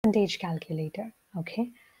percentage calculator. Okay,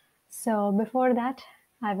 so before that,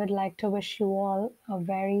 I would like to wish you all a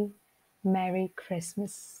very Merry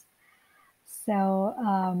Christmas. So,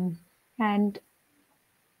 and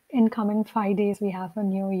in coming 5 days, we have a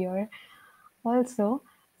new year also.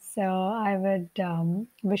 So, I would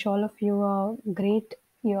wish all of you a great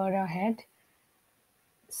year ahead.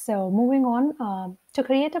 So, moving on, to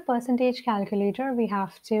create a percentage calculator, we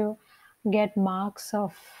have to get marks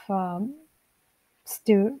of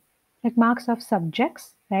stu like marks of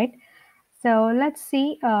subjects, right? So let's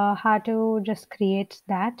see how to just create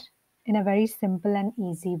that in a very simple and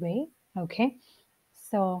easy way. Okay,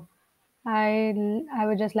 so I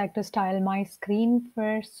would just like to style my screen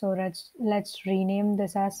first. So let's rename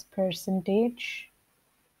this as percentage,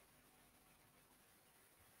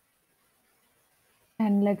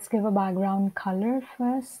 and let's give a background color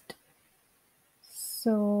first.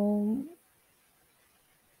 So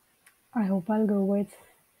I hope I'll go with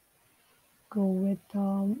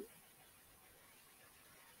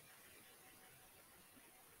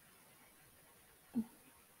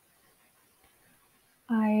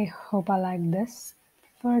I hope I like this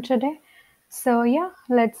for today. So yeah,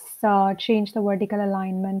 let's change the vertical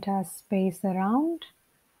alignment as space around.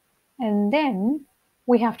 And then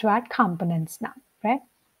we have to add components now, right?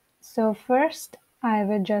 So first I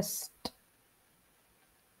will just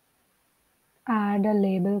add a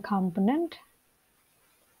label component.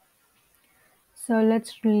 So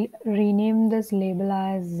let's rename this label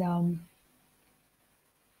as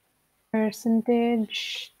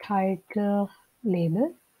percentage title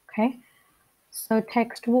label. Okay. So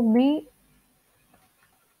text will be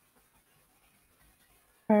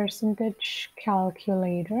percentage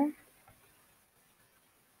calculator.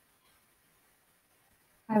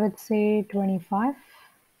 I would say 25.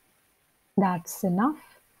 That's enough.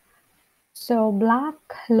 So black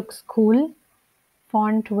looks cool.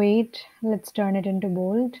 Font weight, let's turn it into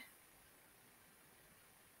bold.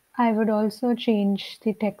 I would also change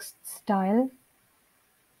the text style.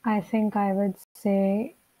 I think I would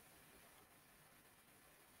say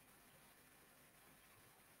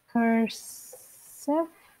cursive.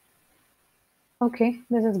 Okay,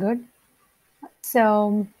 this is good.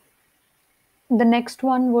 So the next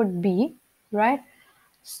one would be, right?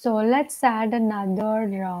 So let's add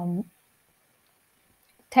another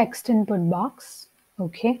text input box.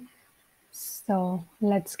 Okay. So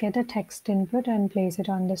let's get a text input and place it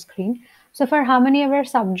on the screen. So for how many ever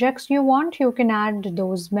subjects you want, you can add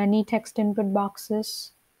those many text input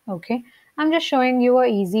boxes. Okay. I'm just showing you a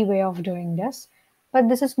easy way of doing this, but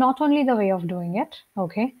this is not only the way of doing it.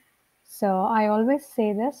 Okay. So I always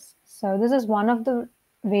say this. So this is one of the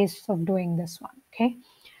ways of doing this one. Okay.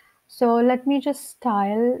 So let me just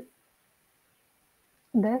style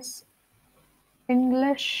this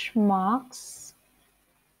English marks,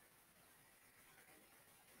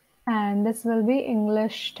 and this will be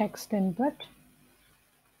English text input.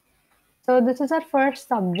 So this is our first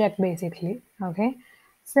subject basically. Okay.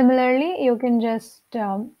 Similarly, you can just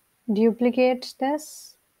duplicate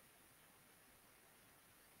this,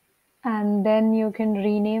 and then you can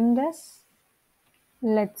rename this.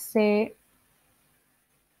 Let's say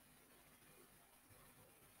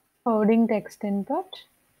coding text input.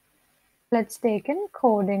 Let's take in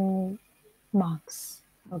coding marks.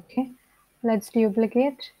 Okay. Let's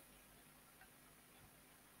duplicate.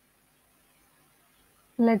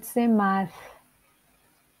 Let's say math.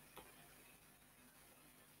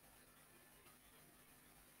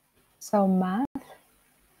 So math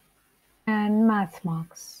and math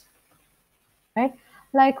marks, right?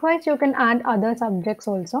 Likewise, you can add other subjects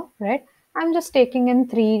also, right? I'm just taking in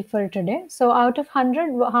 3 for today. So out of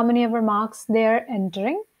 100, how many ever marks they're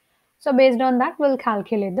entering. So based on that, we'll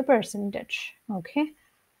calculate the percentage. Okay.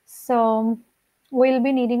 So we'll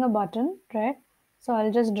be needing a button, right? So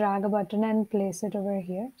I'll just drag a button and place it over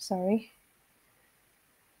here. Sorry.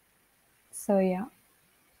 So yeah.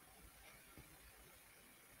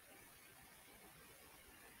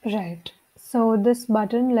 Right. So this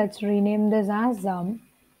button, let's rename this as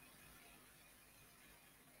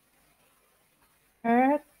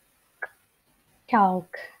per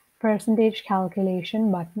calc percentage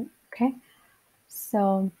calculation button. Okay.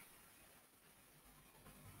 So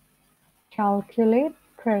calculate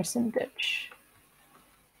percentage.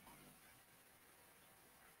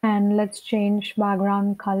 And let's change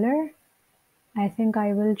background color. I think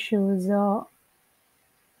I will choose a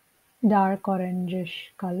dark orangish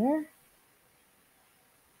color.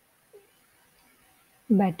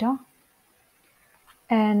 Better.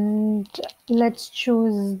 And let's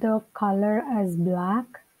choose the color as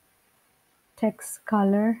black. Text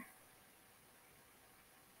color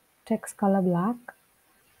black.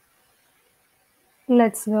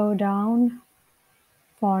 Let's go down.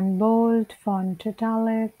 Font bold, font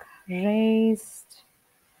italic, raised.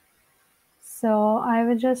 So I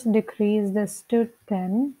will just decrease this to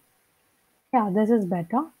 10. Yeah, this is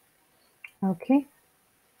better. Okay.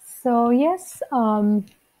 So yes,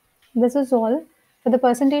 this is all. For the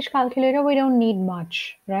percentage calculator, we don't need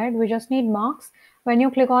much, right? We just need marks. When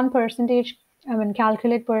you click on percentage,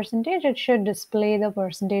 calculate percentage, it should display the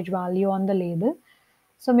percentage value on the label.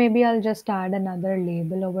 So maybe I'll just add another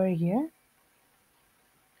label over here.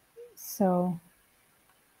 So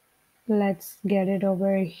let's get it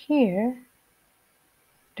over here.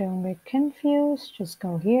 Don't get confused, just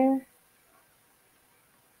go here.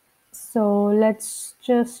 So let's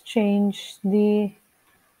just change the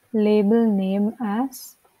label name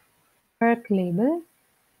as perk label,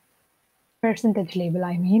 percentage label,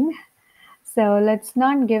 I mean. So let's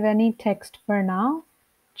not give any text for now.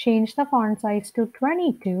 Change the font size to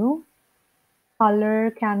 22.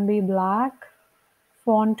 Color can be black.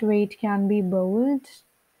 Font weight can be bold.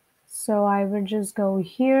 So I would just go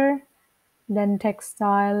here. Then text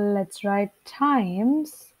style, let's write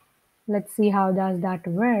times. Let's see how does that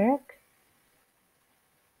work.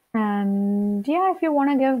 And yeah, if you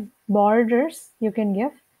want to give borders, you can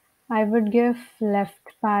give. I would give left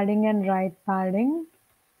padding and right padding.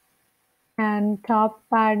 And top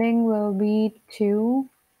padding will be 2.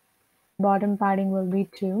 Bottom padding will be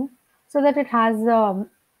 2. So that it has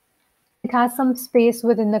some space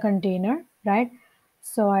within the container, right?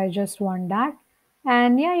 So I just want that.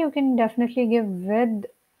 And yeah, you can definitely give width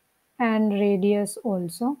and radius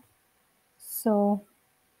also. So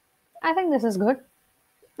I think this is good.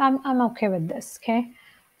 I'm okay with this, okay?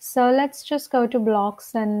 So let's just go to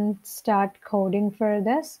blocks and start coding for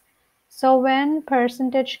this. So when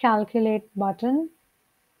percentage calculate button,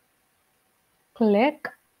 click,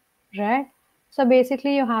 right? So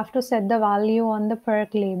basically you have to set the value on the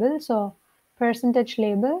perk label. So percentage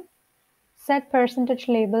label, set percentage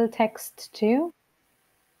label text to,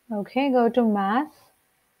 okay, go to math,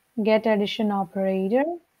 get addition operator.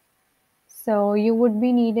 So you would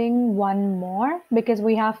be needing one more because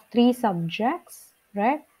we have 3 subjects,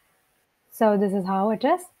 right? So this is how it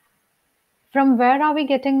is. From where are we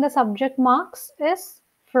getting the subject marks is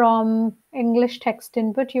from English text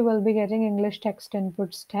input. You will be getting English text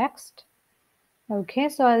inputs text. Okay,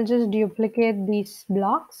 so I'll just duplicate these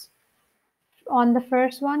blocks. On the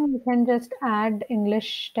first one, you can just add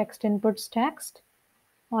English text inputs text.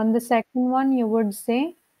 On the second one, you would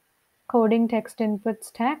say coding text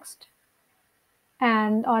inputs text.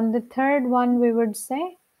 And on the third one, we would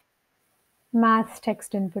say math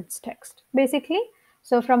text inputs text. Basically,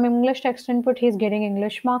 so from English text input, he's getting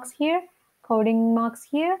English marks here, coding marks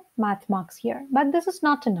here, math marks here. But this is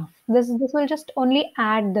not enough. This will just only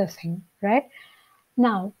add the thing, right?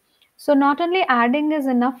 Now, so not only adding is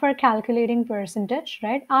enough for calculating percentage,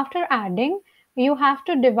 right? After adding, you have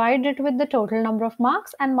to divide it with the total number of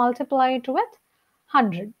marks and multiply it with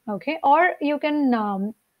 100, okay? Or you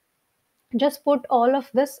can just put all of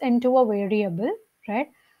this into a variable, right?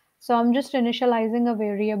 So I'm just initializing a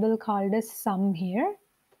variable called as sum here.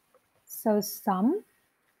 So sum,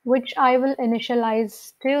 which I will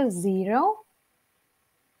initialize to 0.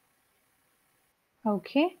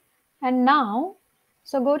 Okay. And now,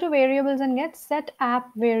 so go to variables and get set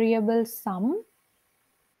app variable sum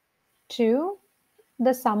to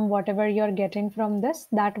the sum, whatever you're getting from this,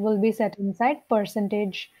 that will be set inside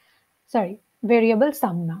percentage, sorry, variable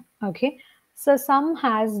sum now. Okay. So sum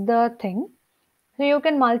has the thing. So you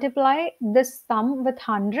can multiply this sum with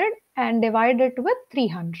 100 and divide it with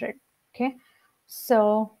 300. Okay.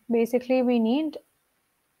 So basically we need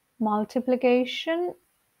multiplication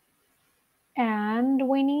and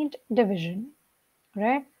we need division,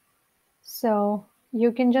 right? So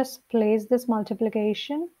you can just place this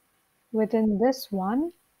multiplication within this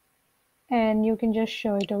one and you can just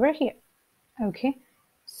show it over here. Okay.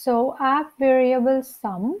 So app variable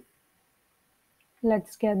sum,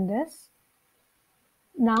 let's get this.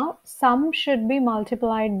 Now sum should be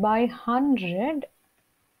multiplied by 100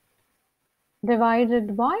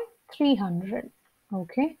 divided by 300.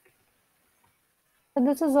 Okay. So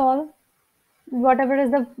this is all. Whatever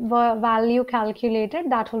is the value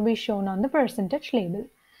calculated, that will be shown on the percentage label.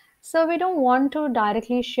 So we don't want to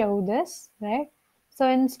directly show this, right? So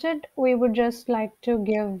instead, we would just like to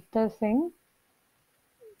give the thing.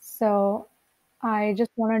 So I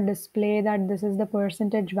just want to display that this is the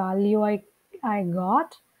percentage value I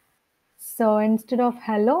got. So instead of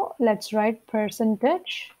hello, let's write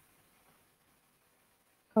percentage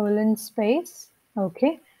colon space.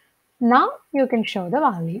 Okay. Now you can show the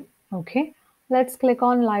value. Okay. Let's click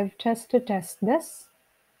on live test to test this.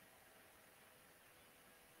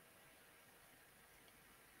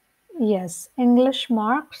 Yes, English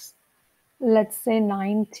marks, let's say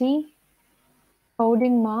 90,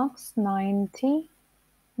 coding marks 90,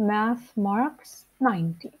 math marks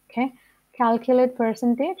 90. Okay, calculate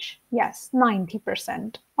percentage, yes,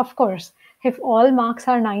 90%. Of course, if all marks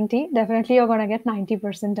are 90, definitely you're going to get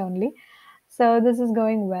 90% only. So this is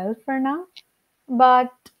going well for now.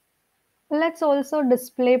 But let's also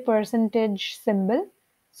display percentage symbol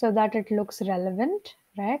so that it looks relevant,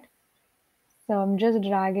 right? So I'm just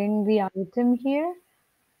dragging the item here.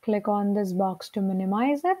 Click on this box to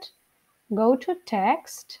minimize it. Go to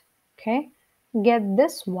text. Okay. Get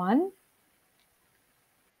this one.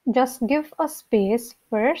 Just give a space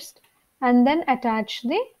first and then attach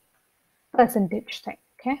the percentage thing.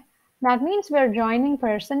 Okay. That means we're joining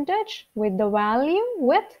percentage with the value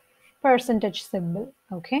with percentage symbol.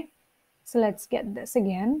 Okay. So let's get this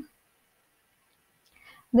again.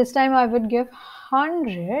 This time I would give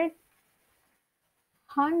 100,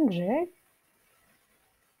 100,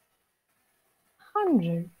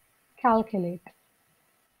 100. Calculate.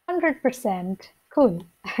 100%. Cool,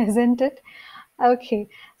 isn't it? Okay,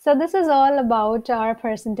 so this is all about our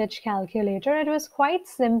percentage calculator. It was quite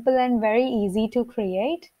simple and very easy to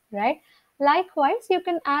create, right? Likewise, you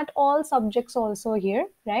can add all subjects also here,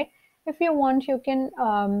 right? If you want, you can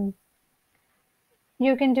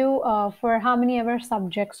do for how many ever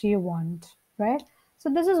subjects you want, right? So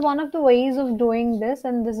this is one of the ways of doing this,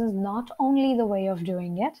 and this is not only the way of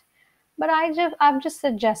doing it, but I've just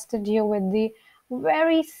suggested you with the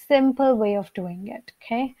very simple way of doing it.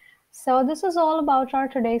 Okay, so this is all about our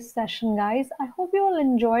today's session, guys. I hope you all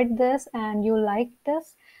enjoyed this and you liked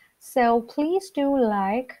this. So please do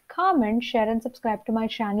like, comment, share, and subscribe to my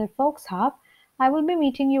channel, Folks Hub. I will be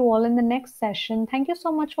meeting you all in the next session. Thank you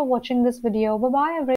so much for watching this video. Bye bye, everyone.